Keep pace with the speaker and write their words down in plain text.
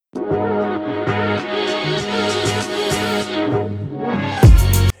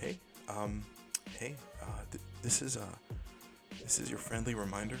this is your friendly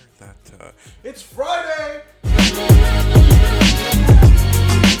reminder that it's Friday.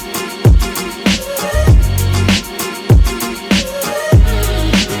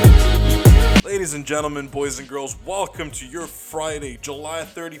 Ladies and gentlemen, boys and girls, welcome to your Friday, July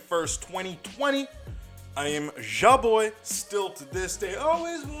 31st, 2020. I am Jaboy, still to this day,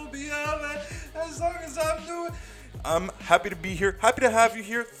 always will be alright as long as I'm doing. I'm happy to be here, happy to have you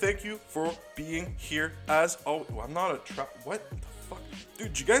here. Thank you for being here as always. I'm not a trap. What the fuck,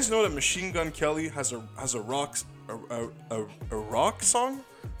 dude? You guys know that Machine Gun Kelly has a rock song,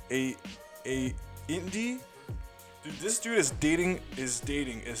 a indie. Dude, this dude is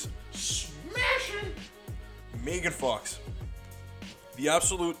smashing Megan Fox. The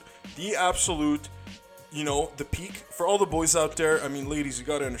absolute, you know, the peak. For all the boys out there, I mean, ladies, you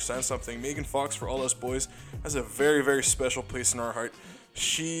gotta understand something. Megan Fox, for all us boys, has a very, very special place in our heart.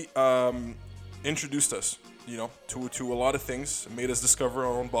 She introduced us, you know, to a lot of things, made us discover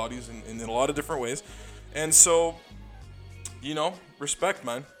our own bodies in a lot of different ways. And so, you know, respect,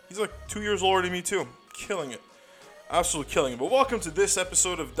 man. He's like 2 years older than me, too. Killing it. Absolutely killing it. But welcome to this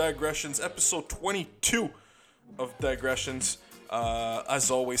episode of Digressions, episode 22 of Digressions. As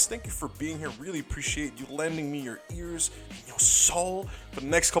always, thank you for being here. Really appreciate you lending me your ears and your soul for the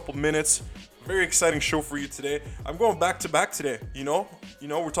next couple minutes. Very exciting show for you today. I'm going back to back today. You know,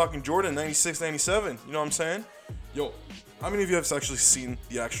 we're talking Jordan 96, 97. You know what I'm saying? Yo, how many of you have actually seen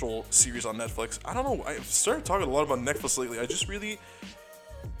the actual series on Netflix? I don't know. I've started talking a lot about Netflix lately.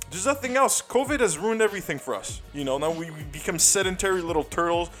 There's nothing else. COVID has ruined everything for us. You know, now we become sedentary little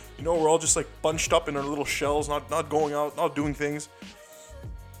turtles. You know, we're all just like bunched up in our little shells, not going out, not doing things.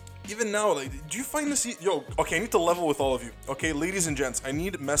 Even now, like, do you find this? Okay, I need to level with all of you. Okay, ladies and gents, I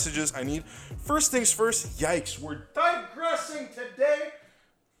need messages. First things first. Yikes, we're digressing today.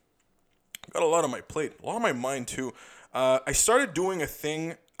 Got a lot on my plate, a lot on my mind too. I started doing a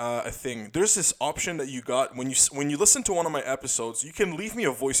thing. There's this option that you got when you listen to one of my episodes. You can leave me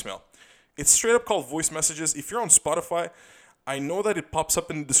a voicemail. It's straight up called voice messages. If you're on Spotify, I know that it pops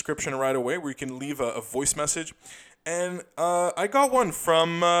up in the description right away where you can leave a voice message. And I got one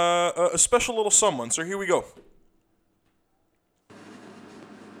from a special little someone. So here we go.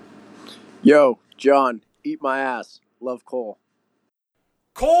 Yo, John, eat my ass. Love Cole.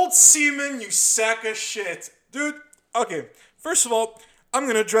 Cold semen, you sack of shit. Dude, okay. First of all, I'm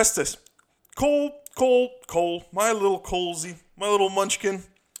going to address this. Cole, my little Colesy, my little munchkin,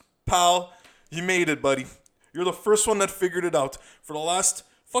 pal, you made it, buddy. You're the first one that figured it out. For the last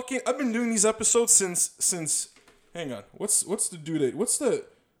I've been doing these episodes since, hang on, what's the due date?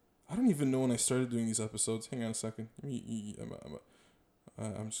 I don't even know when I started doing these episodes. Hang on a second. I'm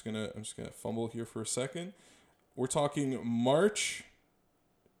just gonna fumble here for a second. We're talking March.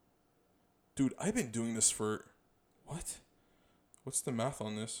 Dude, I've been doing this for, what? What's the math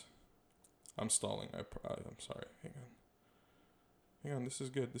on this? I'm stalling. I'm sorry. Hang on. This is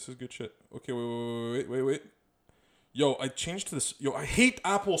good. This is good shit. Okay, wait. Yo, I changed to this. Yo, I hate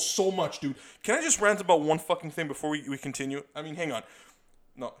Apple so much, dude. Can I just rant about one fucking thing before we continue? I mean, hang on.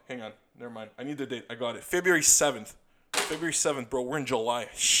 No, hang on. Never mind. I need the date. I got it. February 7th. February 7th, bro. We're in July.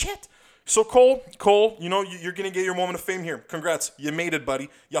 Shit. So, Cole, you know, you're going to get your moment of fame here. Congrats. You made it, buddy.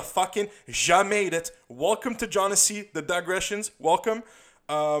 You fucking made it. Welcome to Johnny, the Digressions. Welcome.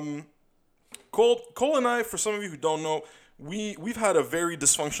 Cole and I, for some of you who don't know, we've had a very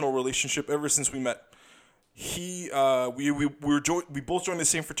dysfunctional relationship ever since we met. We both joined the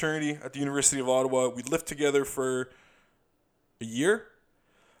same fraternity at the University of Ottawa. We lived together for a year.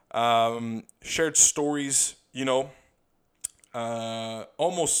 Shared stories, you know,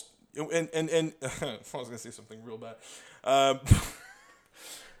 almost. And I was gonna say something real bad.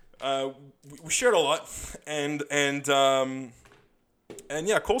 We shared a lot, and yeah,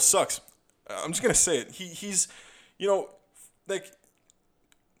 Cole sucks. I'm just gonna say it. He's, you know, like,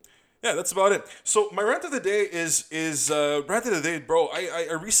 yeah, that's about it. So my rant of the day is bro.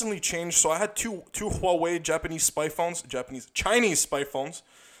 I recently changed. So I had two Huawei Chinese spy phones,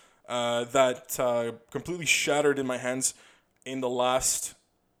 that completely shattered in my hands in the last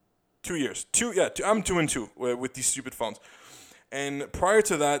 2 years. I'm 2 and 2 with these stupid phones. And prior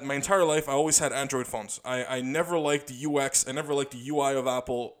to that, my entire life, I always had Android phones. I never liked the UX. I never liked the UI of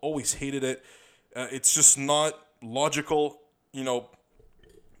Apple. Always hated it. It's just not logical. You know,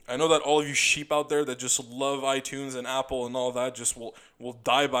 I know that all of you sheep out there that just love iTunes and Apple and all that just will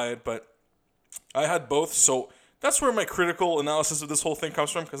die by it. But I had both. So that's where my critical analysis of this whole thing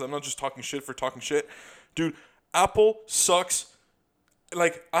comes from, because I'm not just talking shit for talking shit. Dude, Apple sucks.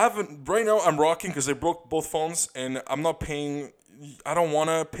 like I haven't right now. I'm rocking because I broke both phones, and I'm not paying. I don't want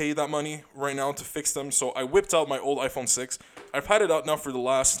to pay that money right now to fix them. So I whipped out my old iPhone 6. I've had it out now for the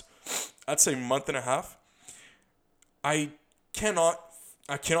last, I'd say, month and a half. I cannot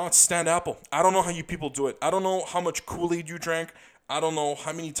I cannot stand Apple. I don't know how you people do it. I don't know how much Kool-Aid you drank. I don't know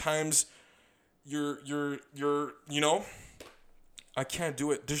how many times you're I can't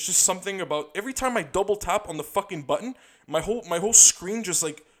do it. There's just something about every time I double tap on the fucking button, my whole screen just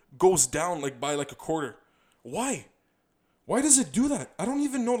like goes down like by like a quarter. Why? Why does it do that? I don't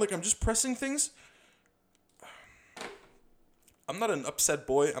even know. Like I'm just pressing things. I'm not an upset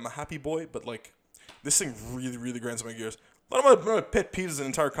boy. I'm a happy boy, but like this thing really, really grinds my gears. A lot of my pet peeves is an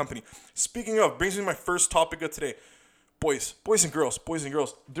entire company. Speaking of, brings me to my first topic of today. Boys and girls.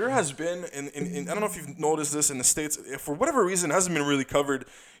 There has been, in I don't know if you've noticed this in the States, for whatever reason, it hasn't been really covered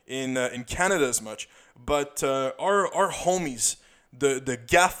in Canada as much. But our homies, the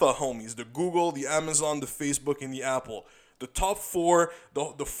GAFA homies, the Google, the Amazon, the Facebook, and the Apple, the top four,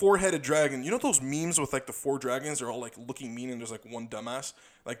 the four-headed dragon. You know those memes with like the four dragons? They're all like looking mean, and there's like one dumbass.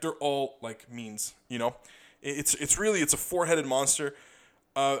 Like they're all like means. You know, it's a four-headed monster.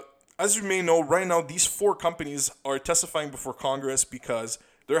 As you may know, right now, these four companies are testifying before Congress because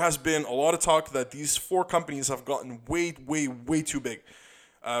there has been a lot of talk that these four companies have gotten way, way, way too big.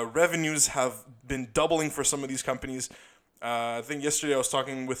 Revenues have been doubling for some of these companies. I think yesterday I was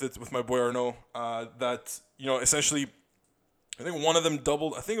talking with my boy Arnaud that, essentially, I think one of them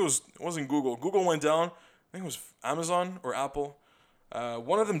doubled. I think it wasn't Google. Google went down. I think it was Amazon or Apple.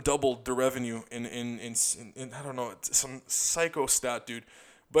 One of them doubled the revenue in I don't know, some psycho stat, dude.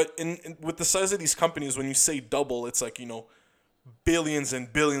 But with the size of these companies, when you say double, it's like, billions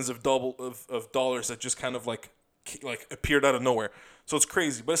and billions of dollars that just kind of like appeared out of nowhere. So it's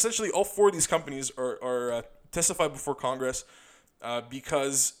crazy. But essentially, all four of these companies are testified before Congress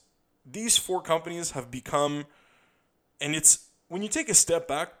because these four companies have become, and it's when you take a step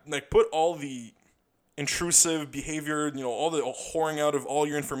back, like put all the intrusive behavior, all the whoring out of all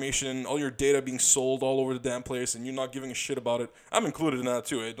your information, all your data being sold all over the damn place, and you not giving a shit about it. I'm included in that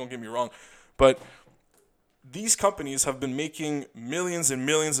too, don't get me wrong. But these companies have been making millions and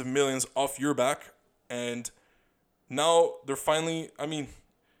millions and millions off your back, and now they're finally,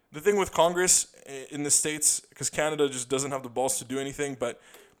 the thing with Congress in the States, because Canada just doesn't have the balls to do anything, but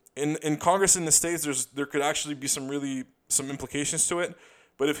in Congress in the States, there could actually be some implications to it.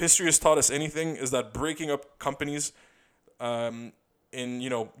 But if history has taught us anything, is that breaking up companies, doing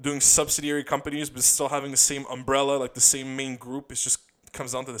subsidiary companies, but still having the same umbrella, like the same main group, it just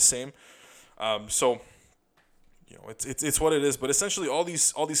comes down to the same. It's what it is. But essentially, all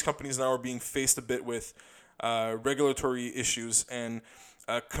these companies now are being faced a bit with regulatory issues, and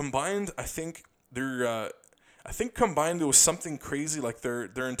combined, I think combined it was something crazy, like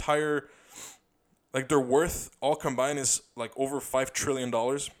their entire. Like their worth all combined is like over $5 trillion.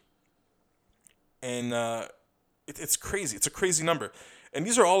 And it's crazy. It's a crazy number. And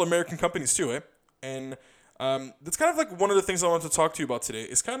these are all American companies too, eh? And that's kind of like one of the things I want to talk to you about today.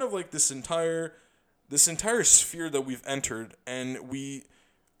 It's kind of like this entire sphere that we've entered, and we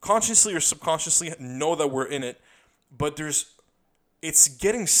consciously or subconsciously know that we're in it, but it's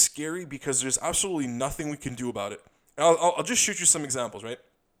getting scary because there's absolutely nothing we can do about it. And I'll just shoot you some examples, right?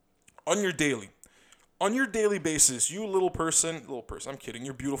 On your daily basis, you little person, I'm kidding,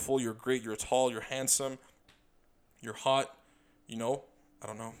 you're beautiful, you're great, you're tall, you're handsome, you're hot, I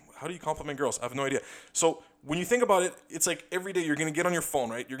don't know. How do you compliment girls? I have no idea. So when you think about it, it's like every day you're going to get on your phone,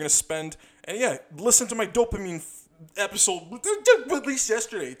 right? You're going to spend, and yeah, listen to my dopamine episode released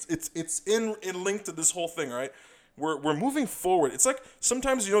yesterday. It's in link to this whole thing, right? We're moving forward. It's like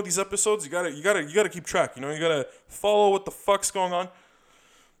sometimes, these episodes, you gotta keep track, you gotta follow what the fuck's going on.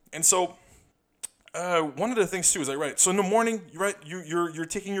 And so, one of the things too is like, right, so in the morning, you're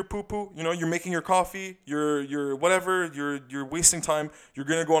taking your poo-poo, you're making your coffee, you're whatever, you're wasting time. You're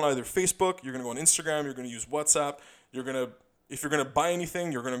gonna go on either Facebook, you're gonna go on Instagram, you're gonna use WhatsApp, if you're gonna buy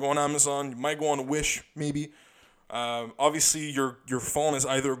anything, you're gonna go on Amazon, you might go on Wish, maybe. Obviously your phone is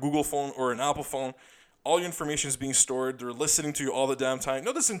either a Google phone or an Apple phone. All your information is being stored. They're listening to you all the damn time.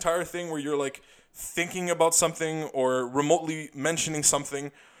 This entire thing where you're like thinking about something or remotely mentioning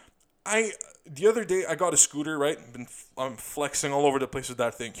something. The other day I got a scooter, right? I'm flexing all over the place with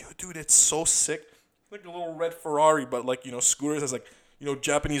that thing. Yo, dude, it's so sick. Like a little red Ferrari, but like, scooters has like,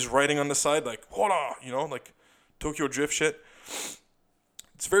 Japanese writing on the side, like, hola, like Tokyo Drift shit.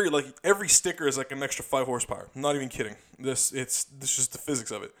 It's very like every sticker is like an extra 5 horsepower. I'm not even kidding. This just the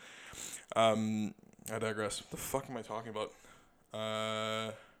physics of it. I digress. What the fuck am I talking about?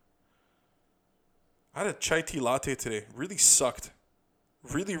 I had a chai tea latte today. Really sucked.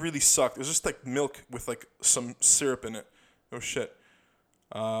 really, really sucked. It was just like milk with like some syrup in it. Oh shit.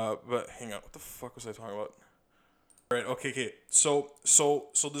 But hang on, what the fuck was I talking about? All right, okay. So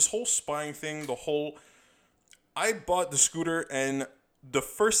this whole spying thing, I bought the scooter, and the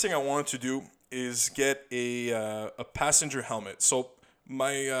first thing I wanted to do is get a passenger helmet. So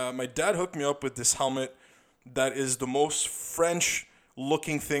my dad hooked me up with this helmet that is the most French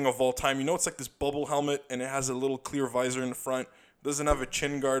looking thing of all time. You know, it's like this bubble helmet, and it has a little clear visor in the front. It doesn't have a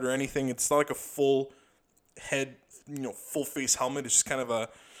chin guard or anything. It's not like a full head, full face helmet. It's just kind of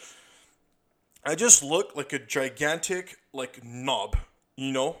I just look like a gigantic like knob,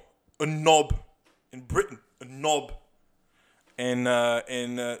 a knob in Britain, a knob. And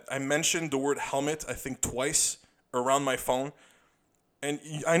I mentioned the word helmet, I think twice around my phone. And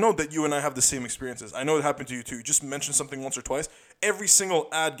I know that you and I have the same experiences. I know it happened to you too. You just mention something once or twice, every single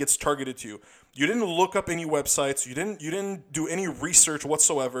ad gets targeted to you. You didn't look up any websites. You didn't do any research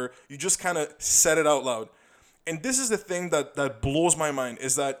whatsoever. You just kind of said it out loud. And this is the thing that blows my mind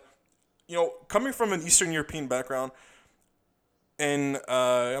is that, coming from an Eastern European background, and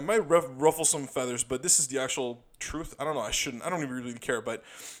I might ruffle some feathers, but this is the actual truth. I don't know. I shouldn't. I don't even really care. But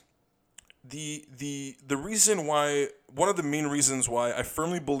the reason why, one of the main reasons why I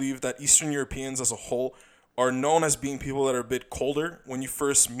firmly believe that Eastern Europeans as a whole are known as being people that are a bit colder when you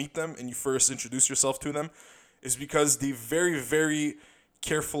first meet them and you first introduce yourself to them, is because they very, very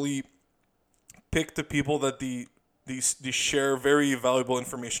carefully pick the people that they share very valuable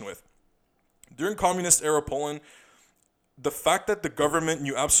information with. During communist era Poland, the fact that the government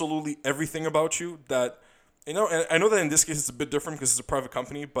knew absolutely everything about you, that, and I know that in this case it's a bit different because it's a private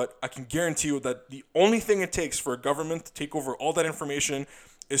company, but I can guarantee you that the only thing it takes for a government to take over all that information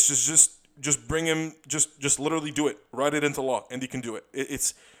is just bring him, just literally do it, write it into law, and they can do it.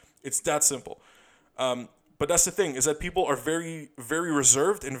 It's that simple. But that's the thing, is that people are very, very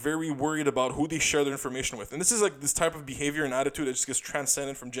reserved and very worried about who they share their information with. And this is like this type of behavior and attitude that just gets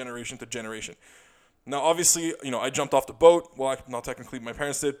transcended from generation to generation. Now, obviously, I jumped off the boat. Well, not technically, my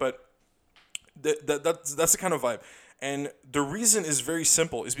parents did, but that's the kind of vibe. And the reason is very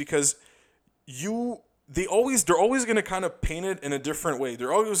simple, is because they're always going to kind of paint it in a different way.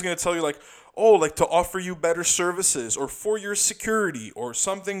 They're always going to tell you like, oh, like to offer you better services or for your security or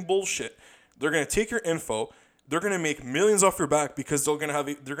something bullshit. They're going to take your info. They're going to make millions off your back because they're going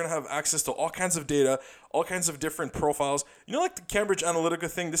to have access to all kinds of data, all kinds of different profiles. Like the Cambridge Analytica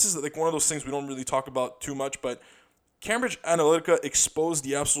thing. This is like one of those things we don't really talk about too much, but Cambridge Analytica exposed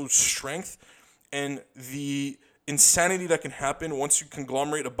the absolute strength and the insanity that can happen once you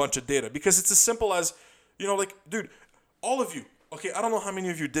conglomerate a bunch of data. Because it's as simple as, like, dude, all of you, okay, I don't know how many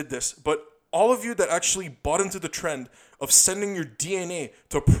of you did this, but all of you that actually bought into the trend of sending your DNA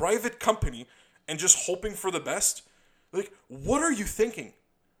to a private company and just hoping for the best, like, what are you thinking?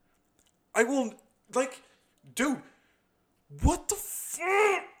 I will, like, dude, what the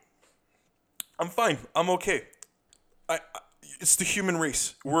fuck? I'm fine. I'm okay. It's the human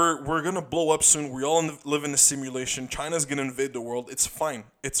race. We're gonna blow up soon. We all live in a simulation. China's gonna invade the world. It's fine.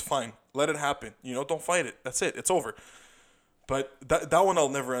 It's fine. Let it happen. Don't fight it. That's it. It's over. But that one I'll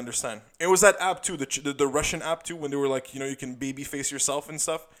never understand. It was that app too, the Russian app too, when they were like, you can baby face yourself and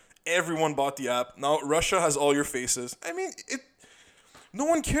stuff. Everyone bought the app. Now Russia has all your faces. I mean, no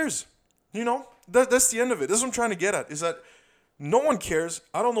one cares. That's the end of it. This is what I'm trying to get at, is that no one cares.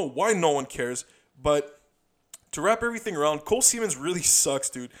 I don't know why no one cares, but to wrap everything around, Cole Siemens really sucks,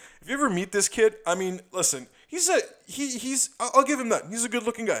 dude. If you ever meet this kid, I mean, listen, I'll give him that. He's a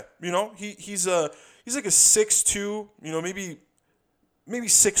good-looking guy. He's like a 6'2", maybe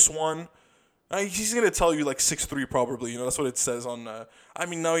 6'1". He's gonna tell you like 6'3" probably. That's what it says on.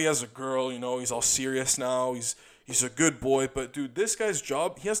 Now he has a girl. He's all serious now. He's a good boy. But dude, this guy's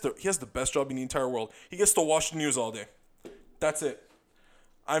job, he has the best job in the entire world. He gets to watch the news all day. That's it.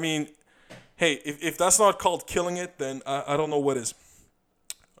 I mean, hey, if that's not called killing it, then I don't know what is.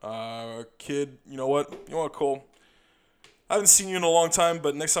 Kid, you know what, Cole? I haven't seen you in a long time,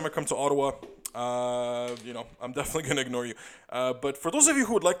 but next time I come to Ottawa, I'm definitely gonna ignore you. But for those of you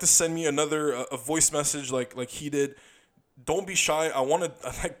who would like to send me another a voice message like he did, don't be shy. I want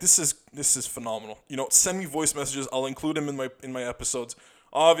to this is phenomenal. Send me voice messages. I'll include them in my episodes.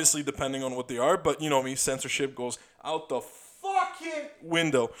 Obviously, depending on what they are, but me, censorship goes out the fucking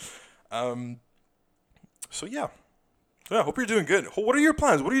window. So yeah. Yeah, hope you're doing good. What are your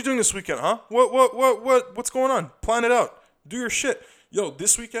plans? What are you doing this weekend, huh? What's going on? Plan it out. Do your shit. Yo,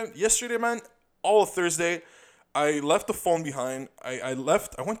 this weekend, yesterday, man, all of Thursday, I left the phone behind. I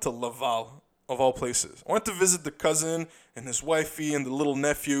went to Laval, of all places. I went to visit the cousin and his wifey and the little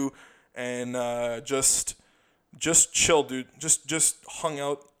nephew and just just chill, dude. Just hung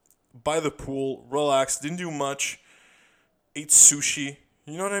out by the pool, relaxed, didn't do much, ate sushi.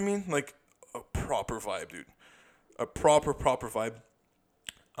 You know what I mean? Like a proper vibe, dude. A proper vibe.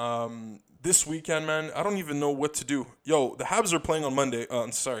 This weekend, man, I don't even know what to do. Yo, the Habs are playing on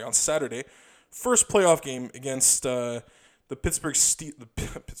on Saturday. First playoff game against the Pittsburgh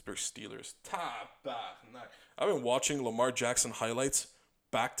Steelers. I've been watching Lamar Jackson highlights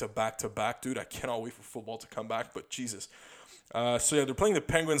back to back, dude. I cannot wait for football to come back, but Jesus. So yeah, they're playing the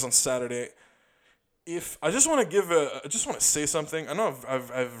Penguins on Saturday. If I just want to say something. I know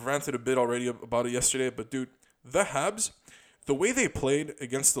I've ranted a bit already about it yesterday, but dude, the Habs, the way they played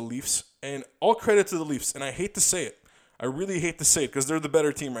against the Leafs, and all credit to the Leafs, and I hate to say it. I really hate to say it because they're the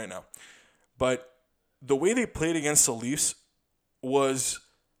better team right now. But the way they played against the Leafs was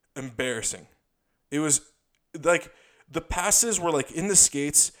embarrassing. It was like the passes were like in the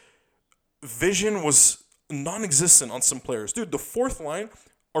skates. Vision was non-existent on some players. Dude, our fourth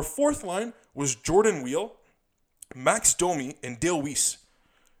line was Jordan Wheel, Max Domi, and Dale Weiss.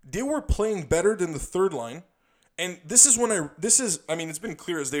 They were playing better than the third line. And it's been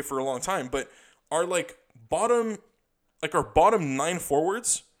clear as day for a long time, but our bottom 9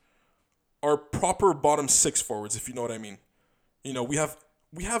 forwards are proper bottom 6 forwards, if you know what I mean. You know, we have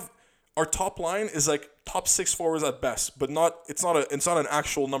our top line is like top 6 forwards at best, but it's not an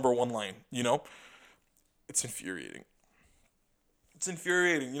actual number 1 line, you know? It's infuriating.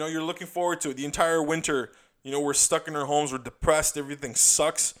 You know, you're looking forward to it the entire winter. You know, we're stuck in our homes, we're depressed, everything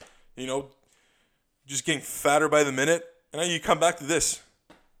sucks, you know, just getting fatter by the minute. And now you come back to this.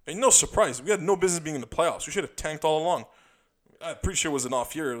 And no surprise, we had no business being in the playoffs. We should have tanked all along. I'm pretty sure it was an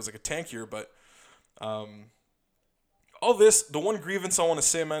off year. It was like a tank year, but all this, the one grievance I want to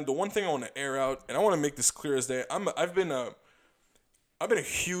say, man, the one thing I want to air out, and I want to make this clear as day, I've been a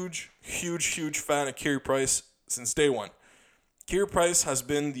huge fan of Carey Price since day one. Carey Price has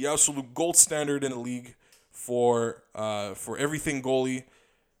been the absolute gold standard in the league for everything goalie.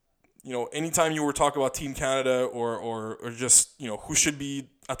 You know, anytime you were talking about Team Canada or just, you know, who should be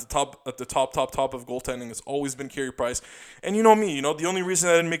at the top of goaltending, has always been Carey Price. And you know me, you know, the only reason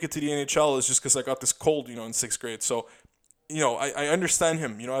I didn't make it to the NHL is just because I got this cold, you know, in 6th grade. So, you know, I understand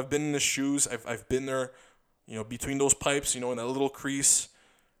him. You know, I've been in his shoes. I've been there, you know, between those pipes, you know, in that little crease,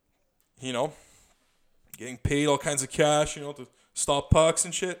 you know, getting paid all kinds of cash, you know, to stop pucks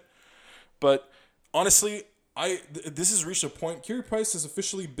and shit. But honestly, this has reached a point. Carey Price has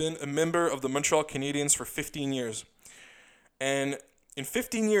officially been a member of the Montreal Canadiens for 15 years. And in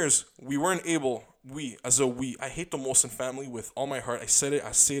 15 years, we weren't able, I hate the Molson family with all my heart. I said it,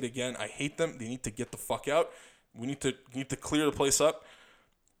 I say it again. I hate them. They need to get the fuck out. We need to clear the place up.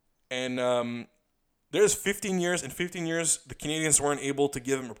 And there's 15 years. In 15 years, the Canadiens weren't able to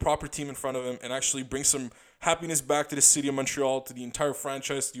give him a proper team in front of him and actually bring some happiness back to the city of Montreal, to the entire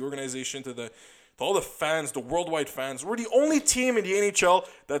franchise, to the organization, to all the fans, the worldwide fans. We're the only team in the NHL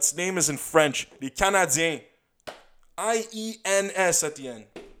that's name is in French. Les Canadiens. IENS at the end.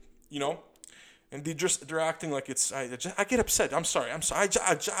 You know? And they're acting like it's... I get upset. I'm sorry.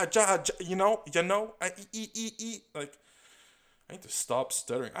 You know? Like, I need to stop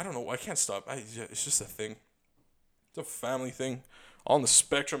stuttering. I don't know. I can't stop. It's just a thing. It's a family thing. On the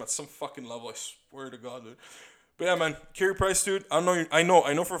spectrum at some fucking level. I swear to God, dude. But yeah, man, Carey Price, dude. I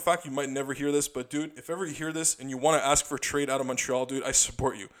know for a fact you might never hear this, but dude, if ever you hear this and you want to ask for a trade out of Montreal, dude, I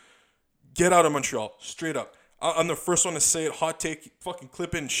support you. Get out of Montreal, straight up. I'm the first one to say it. Hot take, fucking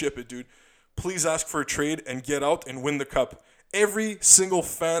clip it and ship it, dude. Please ask for a trade and get out and win the cup. Every single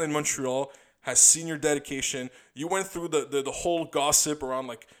fan in Montreal has seen your dedication. You went through the whole gossip around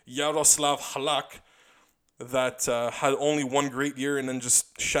like Yaroslav Halak, that had only one great year and then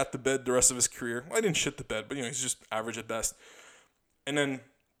just shat the bed the rest of his career. Well, I didn't shit the bed, but, you know, he's just average at best. And then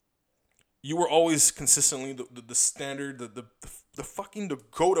you were always consistently the standard, the fucking the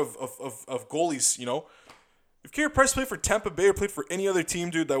GOAT of goalies, you know? If Carey Price played for Tampa Bay or played for any other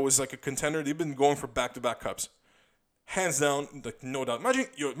team, dude, that was like a contender, they've been going for back-to-back cups. Hands down, like, no doubt.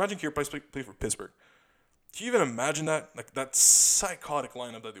 Imagine Carey Price played for Pittsburgh. Can you even imagine that? Like, that psychotic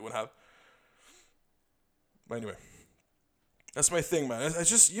lineup that they would have. But anyway, that's my thing, man. I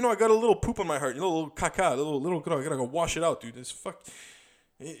just, you know, I got a little poop on my heart, you know, a little caca, a little, I gotta go wash it out, dude. It's fuck.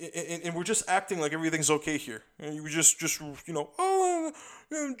 And we're just acting like everything's okay here. And you just, you know,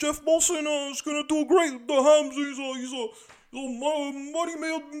 Jeff Molson is gonna do great. The Hams, he's a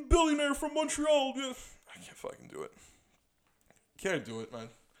money-made billionaire from Montreal. Yeah. I can't fucking do it. Can't do it, man.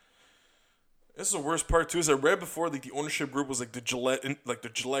 This is the worst part too. Is I read before like the ownership group was like the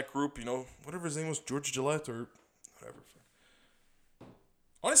Gillette group, you know, whatever his name was, George Gillette or whatever.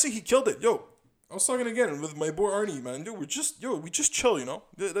 Honestly, he killed it. Yo, I was talking again with my boy Arnie, man. Dude, we just chill, you know.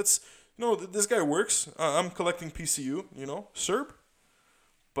 That's this guy works. I'm collecting PCU, you know, Serb.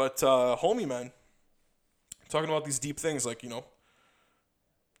 But homie, man, talking about these deep things like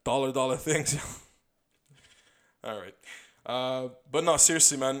dollar things. All right. But no,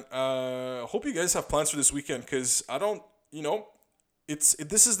 seriously, man. Hope you guys have plans for this weekend, cause I don't,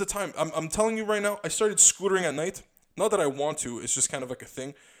 this is the time. I'm telling you right now. I started scootering at night. Not that I want to. It's just kind of like a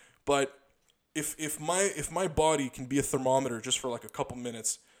thing. But if my body can be a thermometer just for like a couple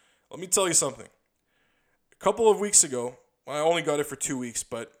minutes, let me tell you something. A couple of weeks ago, I only got it for 2 weeks,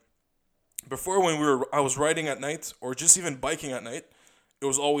 but before when I was riding at night or just even biking at night, it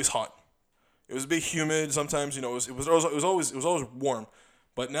was always hot. It was a bit humid sometimes. It was always warm,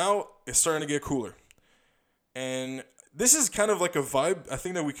 but now it's starting to get cooler, and this is kind of like a vibe I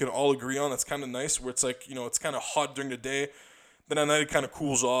think that we can all agree on. That's kind of nice, where it's like it's kind of hot during the day, then at night it kind of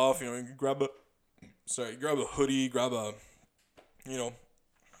cools off. You grab a hoodie, grab a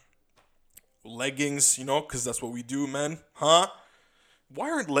leggings, because that's what we do, men, huh? Why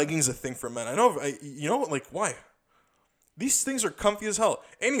aren't leggings a thing for men? I know, like why? These things are comfy as hell.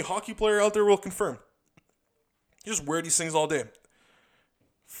 Any hockey player out there will confirm. You just wear these things all day.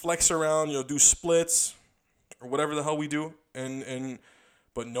 Flex around, do splits, or whatever the hell we do.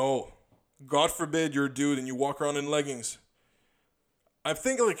 But no, God forbid you're a dude and you walk around in leggings. I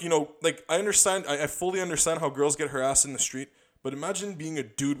think I understand, I fully understand how girls get harassed in the street, but imagine being a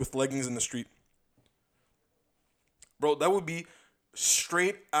dude with leggings in the street. Bro, that would be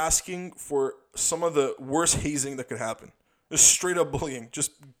straight asking for some of the worst hazing that could happen. Just straight up bullying.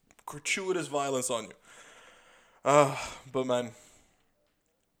 Just gratuitous violence on you. But man.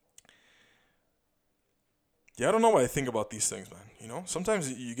 Yeah, I don't know what I think about these things, man.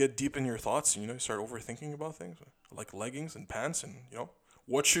 Sometimes you get deep in your thoughts and, you start overthinking about things. Like leggings and pants and,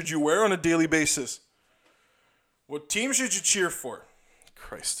 what should you wear on a daily basis? What team should you cheer for?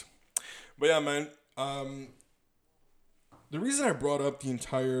 Christ. But yeah, man. The reason I brought up the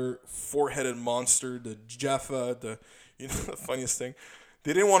entire four-headed monster, the Jaffa, the funniest thing,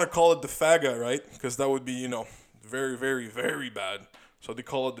 they didn't want to call it the Faga, right? Because that would be, very, very, very bad. So they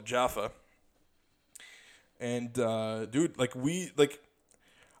call it the Jaffa. And, dude,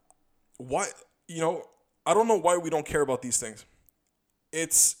 why, I don't know why we don't care about these things.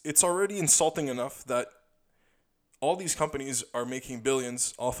 It's already insulting enough that all these companies are making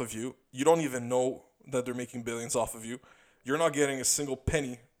billions off of you. You don't even know that they're making billions off of you. You're not getting a single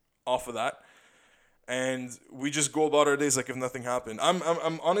penny off of that. And we just go about our days like if nothing happened. I'm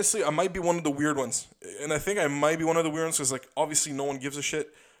honestly, I might be one of the weird ones. And I think I might be one of the weird ones because, obviously no one gives a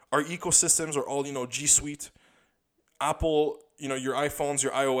shit. Our ecosystems are all, G Suite. Apple, your iPhones,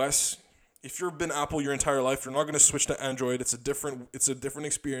 your iOS. If you've been Apple your entire life, you're not going to switch to Android. It's a different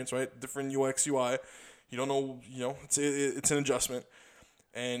experience, right? Different UX, UI. You don't know, it's an adjustment.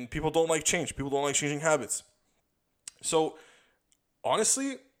 And people don't like change. People don't like changing habits. So,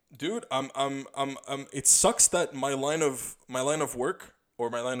 honestly, dude, it sucks that my line of work,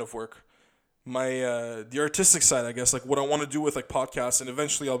 the artistic side, I guess, like what I want to do with podcasts, and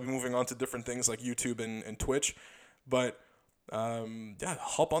eventually I'll be moving on to different things like YouTube and Twitch. But yeah,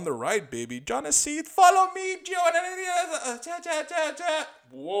 hop on the ride, baby. Jonnesy, follow me,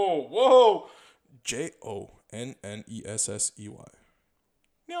 Whoa. JONNESSEY.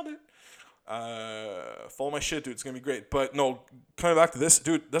 Nailed it. Follow my shit, dude. It's gonna be great. But no, coming back to this,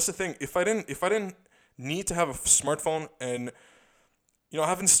 dude. That's the thing. If I didn't need to have a smartphone, and I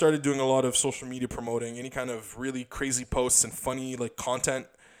haven't started doing a lot of social media promoting any kind of really crazy posts and funny content.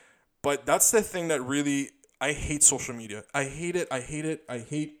 But that's the thing that really I hate social media. I hate it. I hate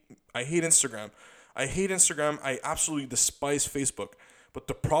Instagram. I hate Instagram. I absolutely despise Facebook. But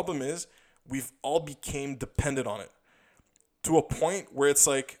the problem is we've all became dependent on it to a point where it's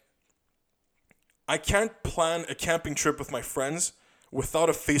like, I can't plan a camping trip with my friends without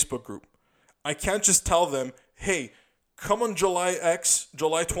a Facebook group. I can't just tell them, hey, come on July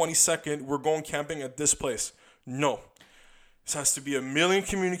 22nd, we're going camping at this place. No. This has to be a million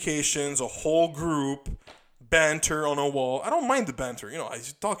communications, a whole group, banter on a wall. I don't mind the banter. I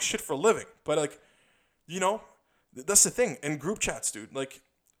talk shit for a living. But, that's the thing. And group chats, dude.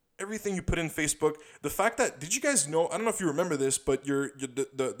 Everything you put in Facebook, the fact that, did you guys know, I don't know if you remember this, but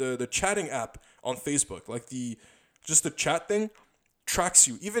the chatting app on Facebook, the chat thing, tracks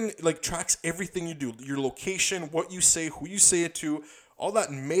you, even tracks everything you do, your location, what you say, who you say it to, all that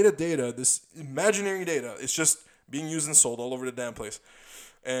metadata, this imaginary data, it's just being used and sold all over the damn place.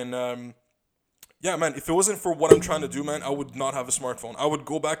 And yeah, man, if it wasn't for what I'm trying to do, man, I would not have a smartphone. I would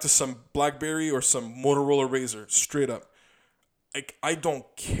go back to some BlackBerry or some Motorola Razr, straight up. like, I don't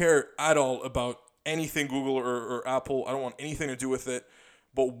care at all about anything Google or Apple. I don't want anything to do with it.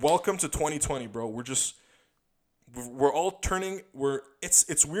 But welcome to 2020, bro. We're all turning.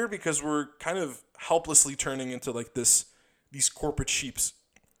 It's weird because we're kind of helplessly turning into like these corporate sheeps.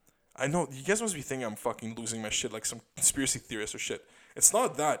 I know you guys must be thinking I'm fucking losing my shit like some conspiracy theorist or shit. It's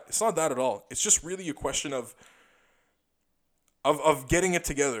not that. It's not that at all. It's just really a question of getting it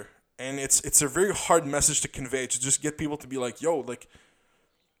together. And it's a very hard message to convey, to just get people to be like, yo, like,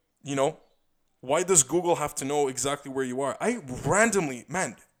 you know, why does Google have to know exactly where you are?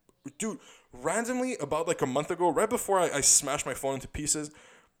 Randomly about like a month ago, right before I smashed my phone into pieces,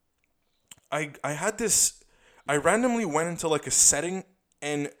 I randomly went into like a setting,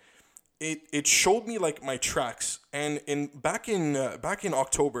 and it showed me like my tracks. And back in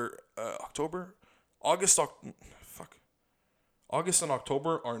August and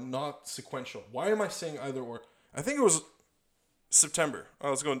October are not sequential. Why am I saying either or? I think it was September.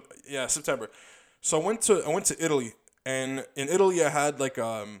 September. So I went to Italy, and in Italy I had like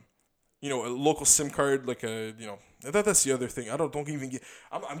a local SIM card, like that's the other thing. I'm not even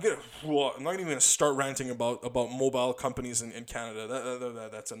gonna start ranting about mobile companies in Canada.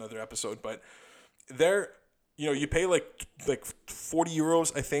 That's another episode. But there, you pay like 40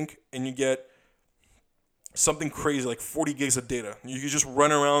 euros, I think, and you get something crazy like 40 gigs of data. You can just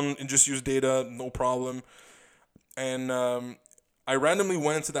run around and just use data, no problem. And I randomly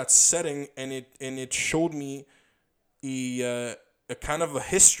went into that setting, and it showed me a kind of a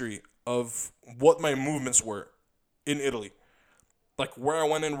history of what my movements were in Italy. Like where I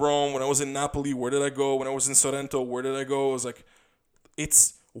went in Rome, when I was in Napoli, where did I go? When I was in Sorrento, where did I go? I was like,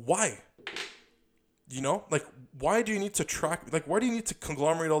 why? Like, why do you need to track? Like, why do you need to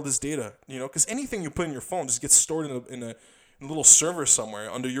conglomerate all this data? Because anything you put in your phone just gets stored in a little server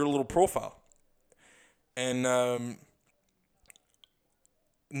somewhere under your little profile. And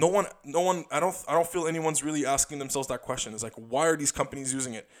no one. I don't feel anyone's really asking themselves that question. It's like, why are these companies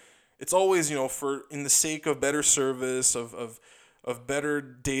using it? It's always, for in the sake of better service, of better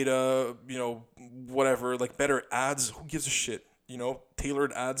data, whatever, like better ads. Who gives a shit?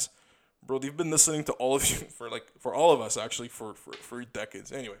 Tailored ads. Bro, they've been listening to all of you for all of us actually for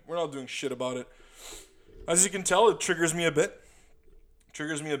decades. Anyway, we're not doing shit about it. As you can tell, it triggers me a bit.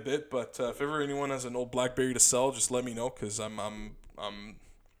 But if ever anyone has an old BlackBerry to sell, just let me know, because I'm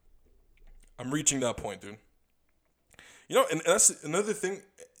reaching that point, dude. And that's another thing.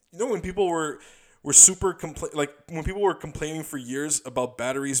 When people were super when people were complaining for years about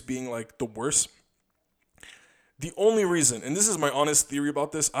batteries being like the worst. The only reason, and this is my honest theory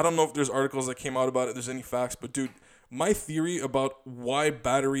about this, I don't know if there's articles that came out about it, there's any facts, but dude, my theory about why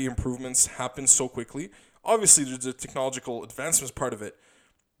battery improvements happen so quickly, obviously there's a technological advancements part of it,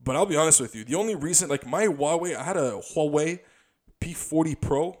 but I'll be honest with you, the only reason, like my Huawei, I had a Huawei P40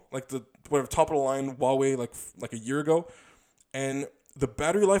 Pro, like the top of the line Huawei like a year ago, and the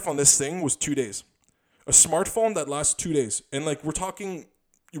battery life on this thing was 2 days. A smartphone that lasts 2 days, and like we're talking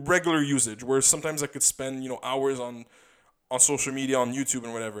regular usage, where sometimes I could spend hours on social media, on YouTube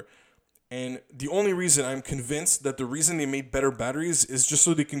and whatever. And the only reason I'm convinced that the reason they made better batteries is just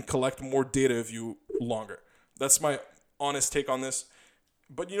so they can collect more data of you longer. That's my honest take on this.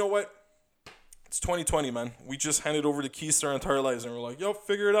 But you know what? It's 2020, man. We just handed over the keys to our entire lives, and we're like, yo,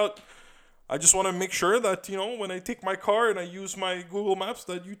 figure it out. I just want to make sure that, when I take my car and I use my Google Maps,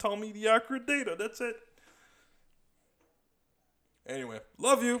 that you tell me the accurate data. That's it. Anyway,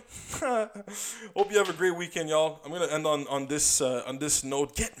 love you. Hope you have a great weekend, y'all. I'm gonna end on this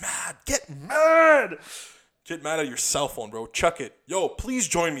note. Get mad at your cell phone, bro. Chuck it. Yo, please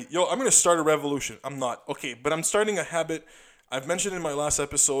join me. Yo, I'm gonna start a revolution. I'm not okay, but I'm starting a habit. I've mentioned in my last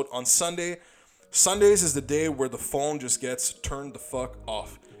episode on Sundays is the day where the phone just gets turned the fuck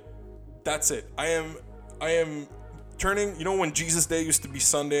off. That's it. I am turning. When Jesus Day used to be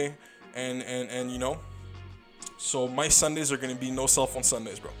Sunday, and So my Sundays are going to be no cell phone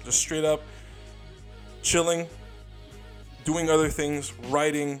Sundays, bro. Just straight up chilling, doing other things,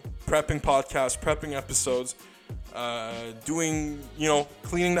 writing, prepping podcasts, prepping episodes, doing,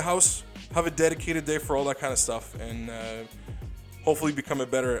 cleaning the house. Have a dedicated day for all that kind of stuff, and hopefully become a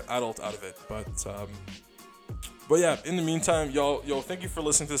better adult out of it. But yeah, in the meantime, y'all, thank you for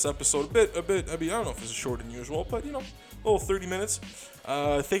listening to this episode. A bit. I don't know if it's shorter than usual, but a little 30 minutes.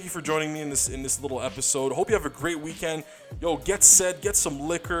 Thank you for joining me in this little episode. Hope you have a great weekend. Yo, get some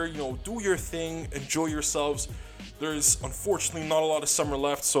liquor. Do your thing. Enjoy yourselves. There's unfortunately not a lot of summer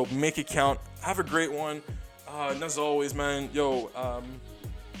left, so make it count. Have a great one. And as always, man,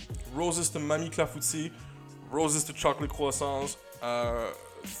 roses to Mamie Clafouti, roses to chocolate croissants,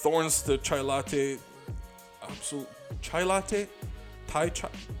 thorns to chai latte, absolute chai latte, Thai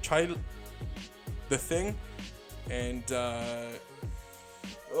chai, the thing, and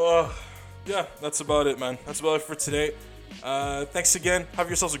yeah, that's about it, man. That's about it for today. Thanks again. Have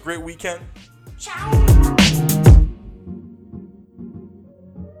yourselves a great weekend. Ciao.